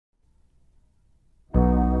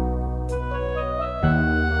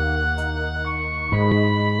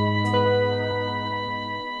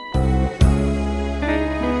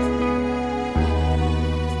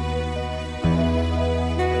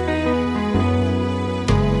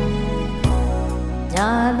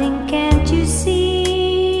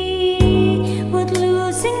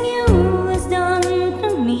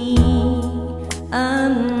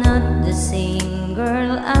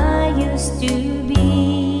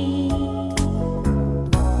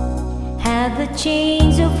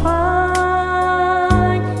change of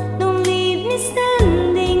heart. Don't leave me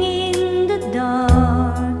standing in the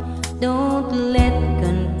dark. Don't let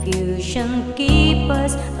confusion keep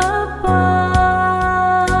us apart.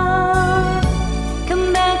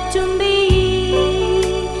 Come back to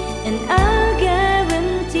me, and I'll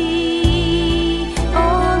guarantee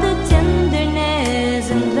all the tenderness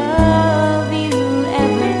and love you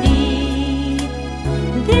ever need.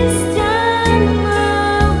 This time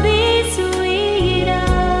I'll be sweeter.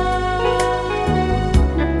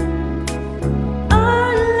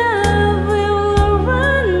 Our love will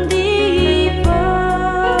run deeper.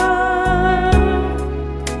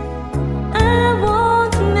 I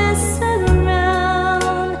won't mess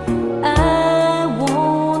around. I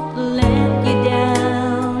won't let you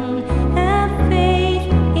down. Have faith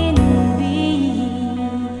in me.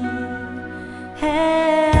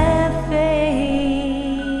 Have faith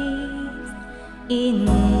in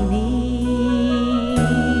me.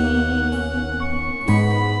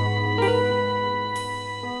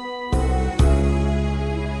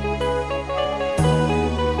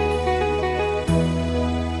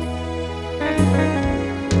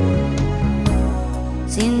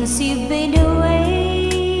 Since you've been away,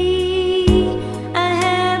 I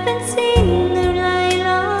haven't seen the light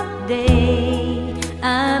of day.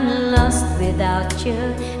 I'm lost without you,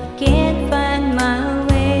 I can't find my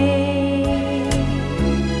way.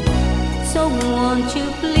 So won't you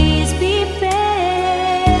please be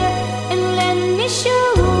fair and let me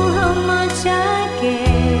show how much I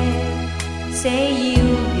care. Say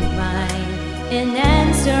you'll be mine and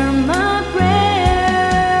answer my prayer.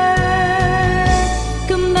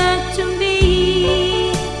 Come back to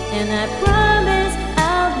me, and I promise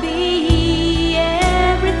I'll be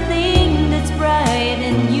everything that's bright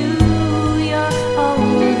in you, your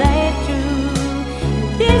whole life through.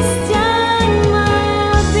 This time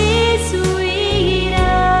I'll be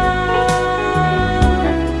sweeter.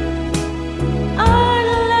 Our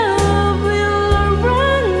love will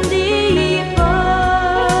run deeper.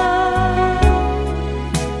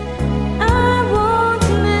 I won't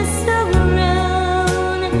mess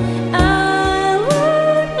around. I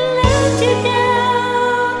won't let you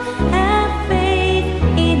down. Have faith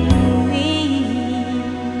in me.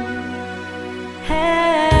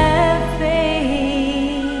 Have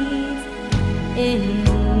faith in me.